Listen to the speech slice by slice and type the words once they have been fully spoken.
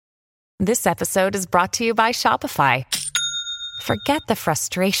This episode is brought to you by Shopify. Forget the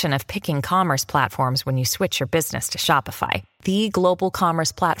frustration of picking commerce platforms when you switch your business to Shopify, the global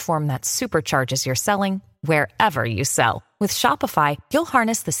commerce platform that supercharges your selling wherever you sell. With Shopify, you'll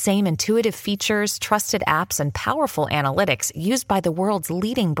harness the same intuitive features, trusted apps, and powerful analytics used by the world's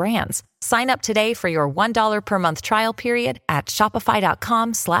leading brands. Sign up today for your $1 per month trial period at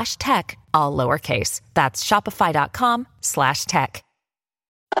shopify.com/tech, all lowercase. That's shopify.com/tech.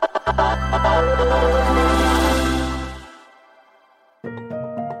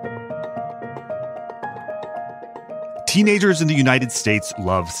 Teenagers in the United States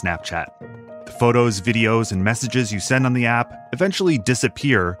love Snapchat. The photos, videos, and messages you send on the app eventually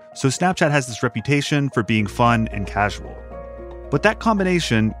disappear, so Snapchat has this reputation for being fun and casual. But that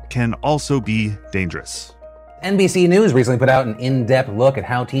combination can also be dangerous. NBC News recently put out an in-depth look at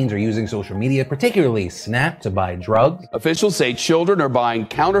how teens are using social media, particularly Snap, to buy drugs. Officials say children are buying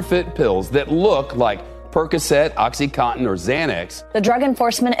counterfeit pills that look like Percocet, OxyContin, or Xanax. The Drug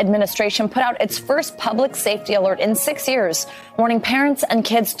Enforcement Administration put out its first public safety alert in 6 years, warning parents and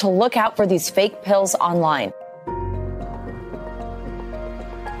kids to look out for these fake pills online.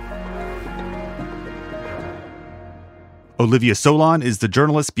 Olivia Solon is the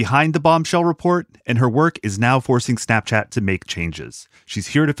journalist behind the Bombshell Report, and her work is now forcing Snapchat to make changes. She's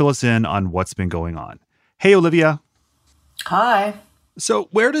here to fill us in on what's been going on. Hey, Olivia. Hi. So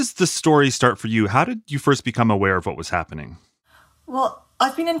where does the story start for you? How did you first become aware of what was happening? Well,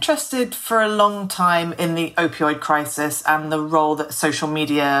 I've been interested for a long time in the opioid crisis and the role that social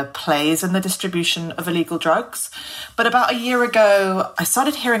media plays in the distribution of illegal drugs. But about a year ago, I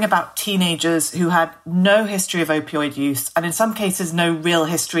started hearing about teenagers who had no history of opioid use and in some cases no real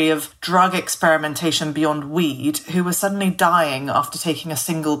history of drug experimentation beyond weed, who were suddenly dying after taking a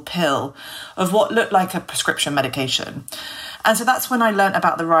single pill of what looked like a prescription medication. And so that's when I learnt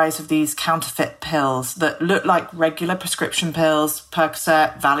about the rise of these counterfeit pills that look like regular prescription pills,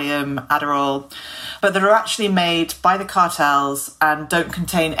 Percocet, Valium, Adderall, but that are actually made by the cartels and don't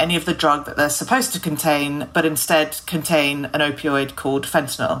contain any of the drug that they're supposed to contain, but instead contain an opioid called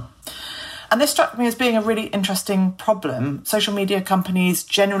fentanyl. And this struck me as being a really interesting problem. Social media companies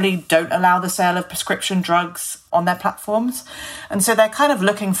generally don't allow the sale of prescription drugs on their platforms. And so they're kind of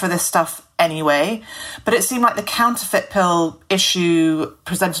looking for this stuff anyway. But it seemed like the counterfeit pill issue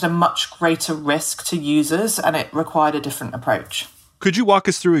presented a much greater risk to users and it required a different approach. Could you walk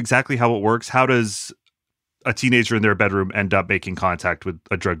us through exactly how it works? How does a teenager in their bedroom end up making contact with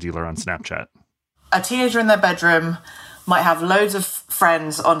a drug dealer on Snapchat? A teenager in their bedroom might have loads of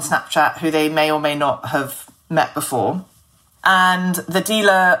friends on Snapchat who they may or may not have met before. And the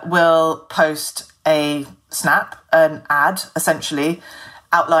dealer will post a snap, an ad, essentially,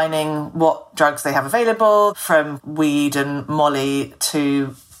 outlining what drugs they have available, from weed and Molly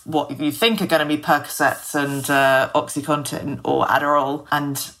to what you think are going to be Percocets and OxyContin or Adderall,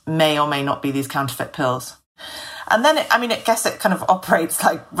 and may or may not be these counterfeit pills. And then, I guess it kind of operates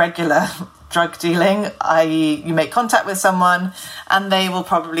like regular drug dealing, i.e. you make contact with someone and they will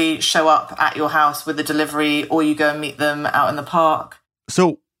probably show up at your house with a delivery or you go and meet them out in the park.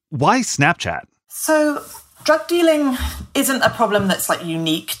 So why Snapchat? So drug dealing isn't a problem that's like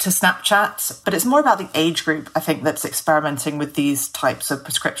unique to Snapchat, but it's more about the age group, I think, that's experimenting with these types of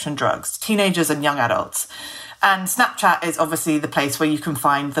prescription drugs, teenagers and young adults. And Snapchat is obviously the place where you can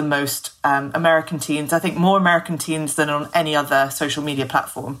find the most American teens, I think more American teens than on any other social media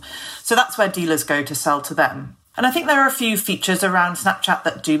platform. So that's where dealers go to sell to them. And I think there are a few features around Snapchat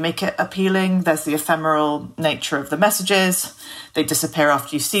that do make it appealing. There's the ephemeral nature of the messages. They disappear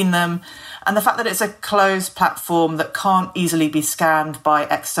after you've seen them. And the fact that it's a closed platform that can't easily be scanned by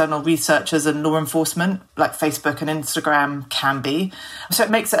external researchers and law enforcement, like Facebook and Instagram can be. So it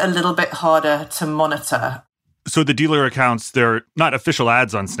makes it a little bit harder to monitor. So the dealer accounts, they're not official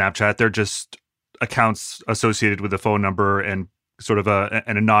ads on Snapchat. They're just accounts associated with a phone number and sort of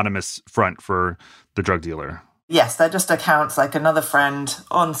an anonymous front for the drug dealer. Yes, they're just accounts like another friend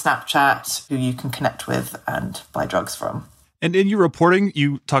on Snapchat who you can connect with and buy drugs from. And in your reporting,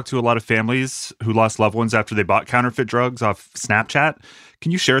 you talked to a lot of families who lost loved ones after they bought counterfeit drugs off Snapchat.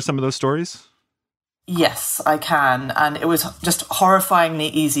 Can you share some of those stories? Yes, I can. And it was just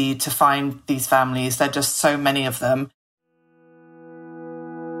horrifyingly easy to find these families. There are just so many of them.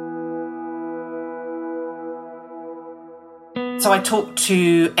 So I talked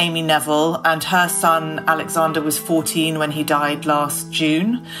to Amy Neville, and her son Alexander was 14 when he died last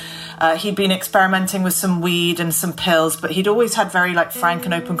June. He'd been experimenting with some weed and some pills, but he'd always had very frank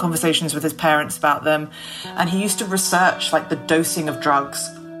and open conversations with his parents about them. And he used to research the dosing of drugs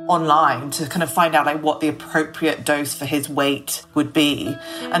online to kind of find out like what the appropriate dose for his weight would be.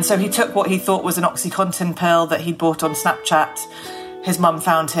 And so he took what he thought was an OxyContin pill that he'd bought on Snapchat. His mum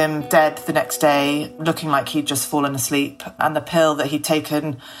found him dead the next day, looking like he'd just fallen asleep. And the pill that he'd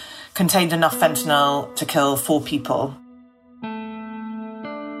taken contained enough fentanyl to kill 4 people.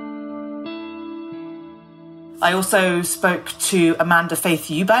 I also spoke to Amanda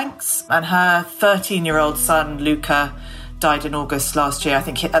Faith Eubanks, and her 13-year-old son, Luca, died in August last year. I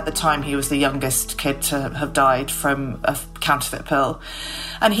think at the time he was the youngest kid to have died from a counterfeit pill.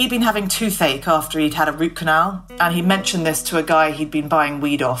 And he'd been having toothache after he'd had a root canal. And he mentioned this to a guy he'd been buying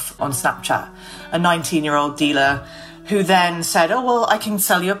weed off on Snapchat, a 19-year-old dealer, who then said, oh, well, I can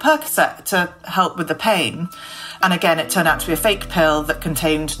sell you a Percocet to help with the pain. And again, it turned out to be a fake pill that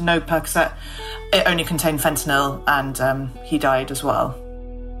contained no Percocet. It only contained fentanyl, and he died as well.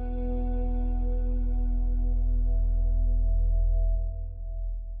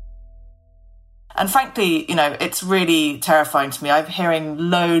 And frankly, you know, it's really terrifying to me. I'm hearing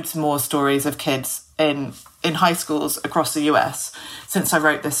loads more stories of kids in high schools across the US since I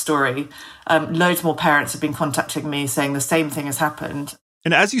wrote this story. Loads more parents have been contacting me saying the same thing has happened.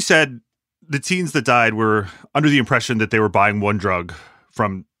 And as you said, the teens that died were under the impression that they were buying one drug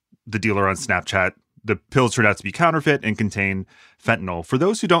from the dealer on Snapchat. The pills turned out to be counterfeit and contain fentanyl. For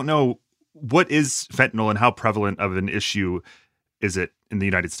those who don't know, what is fentanyl and how prevalent of an issue is it in the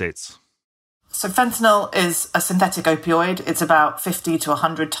United States? So fentanyl is a synthetic opioid. It's about 50 to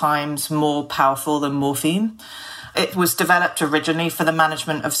 100 times more powerful than morphine. It was developed originally for the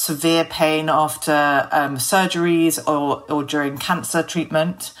management of severe pain after surgeries or during cancer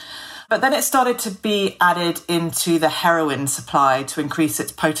treatment. But then it started to be added into the heroin supply to increase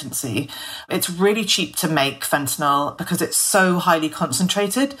its potency. It's really cheap to make fentanyl because it's so highly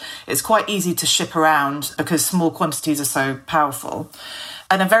concentrated. It's quite easy to ship around because small quantities are so powerful.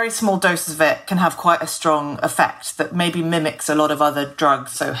 And a very small dose of it can have quite a strong effect that maybe mimics a lot of other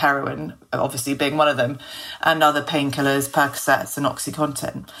drugs, so heroin obviously being one of them, and other painkillers, Percocets and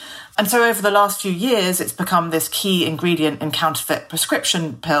OxyContin. And so over the last few years, it's become this key ingredient in counterfeit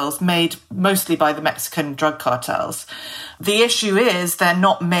prescription pills made mostly by the Mexican drug cartels. The issue is they're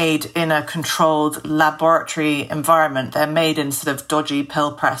not made in a controlled laboratory environment. They're made in sort of dodgy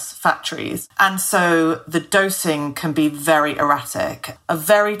pill press factories. And so the dosing can be very erratic. A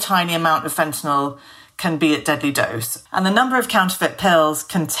very tiny amount of fentanyl can be at deadly dose. And the number of counterfeit pills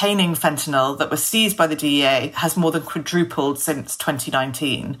containing fentanyl that were seized by the DEA has more than quadrupled since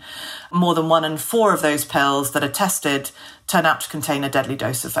 2019. More than 1 in 4 of those pills that are tested turn out to contain a deadly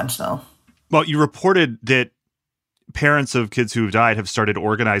dose of fentanyl. Well, you reported that parents of kids who have died have started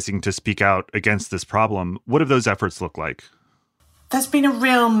organizing to speak out against this problem. What do those efforts look like? There's been a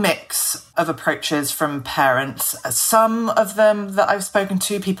real mix of approaches from parents. Some of them that I've spoken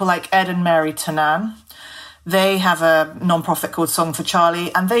to, people like Ed and Mary Tanan, they have a nonprofit called Song for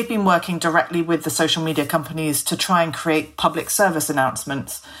Charlie, and they've been working directly with the social media companies to try and create public service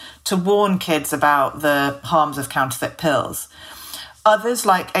announcements to warn kids about the harms of counterfeit pills. Others,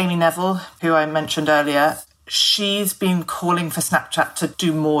 like Amy Neville, who I mentioned earlier, she's been calling for Snapchat to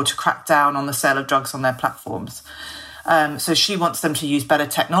do more to crack down on the sale of drugs on their platforms. So she wants them to use better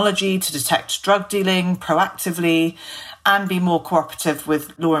technology to detect drug dealing proactively and be more cooperative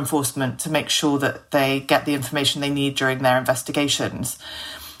with law enforcement to make sure that they get the information they need during their investigations.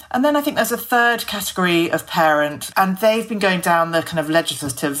 And then I think there's a third category of parent, and they've been going down the kind of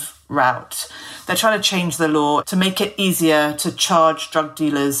legislative route. They're trying to change the law to make it easier to charge drug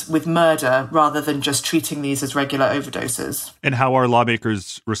dealers with murder rather than just treating these as regular overdoses. And how are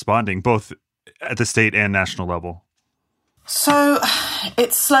lawmakers responding, both at the state and national level? So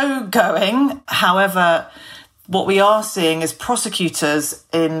it's slow going. However, what we are seeing is prosecutors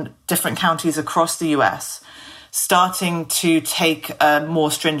in different counties across the US starting to take a more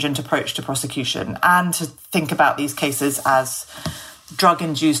stringent approach to prosecution and to think about these cases as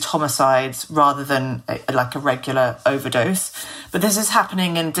drug-induced homicides rather than like a regular overdose. But this is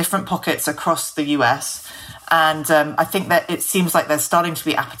happening in different pockets across the US. And I think that it seems like there's starting to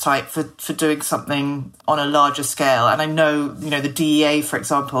be appetite for doing something on a larger scale. And I know, the DEA, for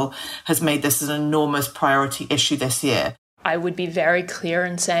example, has made this an enormous priority issue this year. I would be very clear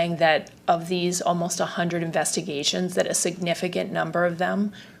in saying that of these almost 100 investigations, that a significant number of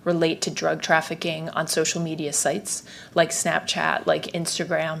them relate to drug trafficking on social media sites like Snapchat, like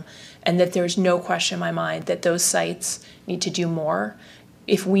Instagram, and that there's no question in my mind that those sites need to do more.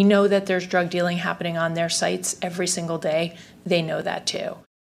 If we know that there's drug dealing happening on their sites every single day, they know that too.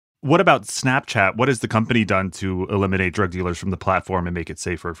 What about Snapchat? What has the company done to eliminate drug dealers from the platform and make it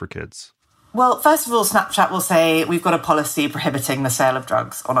safer for kids? Well, first of all, Snapchat will say we've got a policy prohibiting the sale of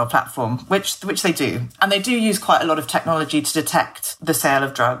drugs on our platform, which they do. And they do use quite a lot of technology to detect the sale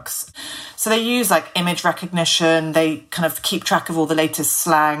of drugs. So they use like image recognition. They kind of keep track of all the latest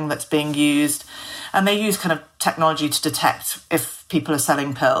slang that's being used. And they use kind of technology to detect if people are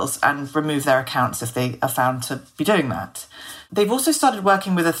selling pills and remove their accounts if they are found to be doing that. They've also started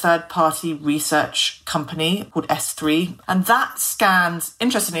working with a third-party research company called S3, and that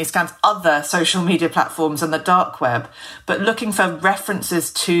interestingly scans other social media platforms on the dark web, but looking for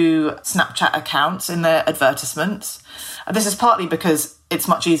references to Snapchat accounts in their advertisements. And this is partly because it's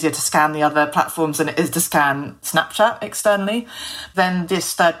much easier to scan the other platforms than it is to scan Snapchat externally. Then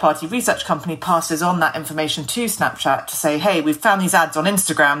this third-party research company passes on that information to Snapchat to say, hey, we've found these ads on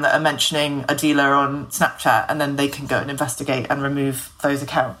Instagram that are mentioning a dealer on Snapchat, and then they can go and investigate and remove those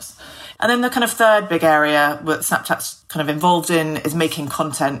accounts. And then the kind of third big area that Snapchat's kind of involved in is making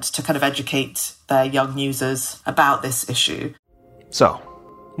content to kind of educate their young users about this issue. So,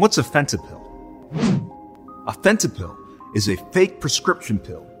 what's a fentanyl? A fentanyl is a fake prescription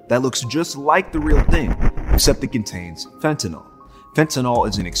pill that looks just like the real thing, except it contains fentanyl. Fentanyl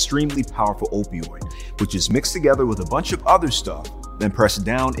is an extremely powerful opioid, which is mixed together with a bunch of other stuff, then pressed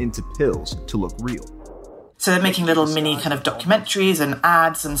down into pills to look real. So they're making little mini kind of documentaries and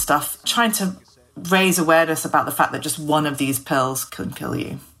ads and stuff, trying to raise awareness about the fact that just one of these pills can kill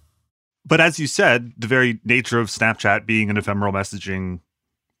you. But as you said, the very nature of Snapchat being an ephemeral messaging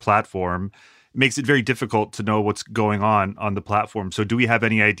platform makes it very difficult to know what's going on the platform. So do we have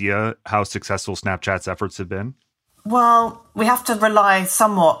any idea how successful Snapchat's efforts have been? Well, we have to rely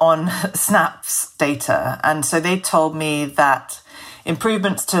somewhat on Snap's data. And so they told me that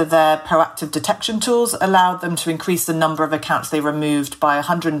improvements to their proactive detection tools allowed them to increase the number of accounts they removed by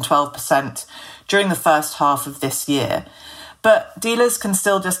 112% during the first half of this year. But dealers can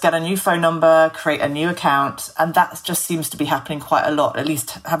still just get a new phone number, create a new account, and that just seems to be happening quite a lot, at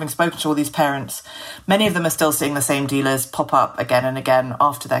least having spoken to all these parents. Many of them are still seeing the same dealers pop up again and again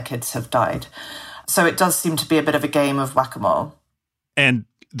after their kids have died. So it does seem to be a bit of a game of whack-a-mole. And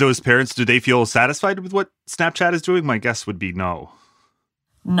those parents, do they feel satisfied with what Snapchat is doing? My guess would be no.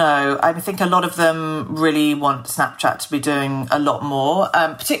 No, I think a lot of them really want Snapchat to be doing a lot more.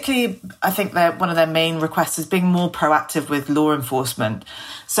 Particularly, I think one of their main requests is being more proactive with law enforcement.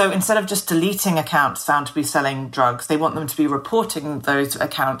 So instead of just deleting accounts found to be selling drugs, they want them to be reporting those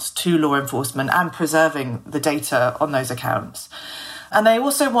accounts to law enforcement and preserving the data on those accounts. And they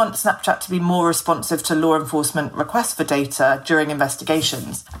also want Snapchat to be more responsive to law enforcement requests for data during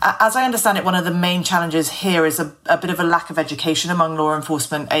investigations. As I understand it, one of the main challenges here is a bit of a lack of education among law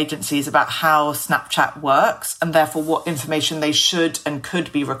enforcement agencies about how Snapchat works and therefore what information they should and could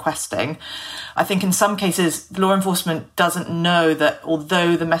be requesting. I think in some cases, law enforcement doesn't know that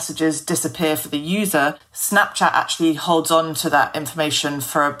although the messages disappear for the user, Snapchat actually holds on to that information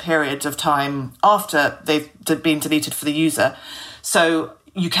for a period of time after they've been deleted for the user. So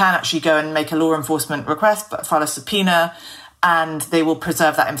you can actually go and make a law enforcement request, but file a subpoena, and they will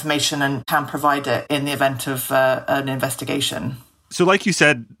preserve that information and can provide it in the event of an investigation. So like you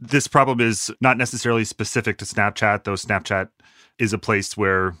said, this problem is not necessarily specific to Snapchat, though Snapchat is a place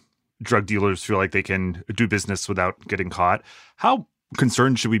where drug dealers feel like they can do business without getting caught. How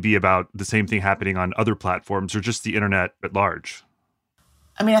concerned should we be about the same thing happening on other platforms or just the internet at large?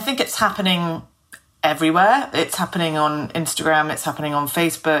 I mean, I think it's happening everywhere. It's happening on Instagram, it's happening on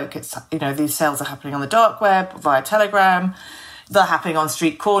Facebook, these sales are happening on the dark web, via Telegram, they're happening on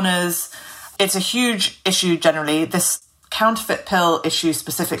street corners. It's a huge issue generally. This counterfeit pill issue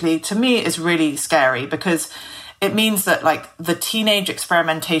specifically, to me, is really scary because it means that the teenage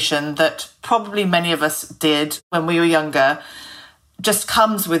experimentation that probably many of us did when we were younger just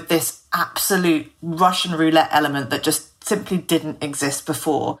comes with this absolute Russian roulette element that just simply didn't exist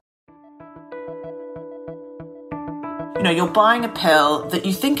before. You're buying a pill that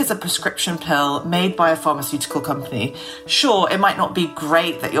you think is a prescription pill made by a pharmaceutical company. Sure, it might not be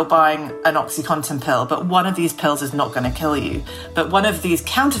great that you're buying an OxyContin pill, but one of these pills is not going to kill you. But one of these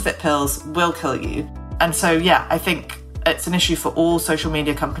counterfeit pills will kill you. And so, yeah, I think it's an issue for all social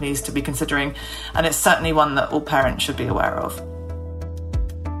media companies to be considering, and it's certainly one that all parents should be aware of.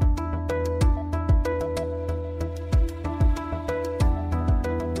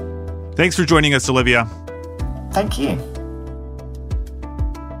 Thanks for joining us, Olivia. Thank you.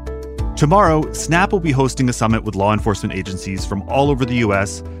 Tomorrow, Snap will be hosting a summit with law enforcement agencies from all over the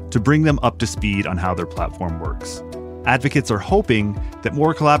U.S. to bring them up to speed on how their platform works. Advocates are hoping that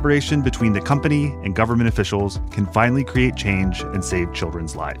more collaboration between the company and government officials can finally create change and save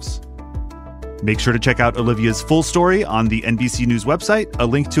children's lives. Make sure to check out Olivia's full story on the NBC News website. A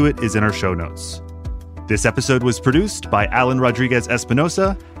link to it is in our show notes. This episode was produced by Alan Rodriguez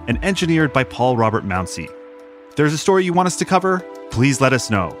Espinosa and engineered by Paul Robert Mounsey. If there's a story you want us to cover, please let us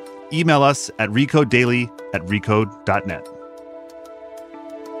know. Email us at recode daily@recode.net.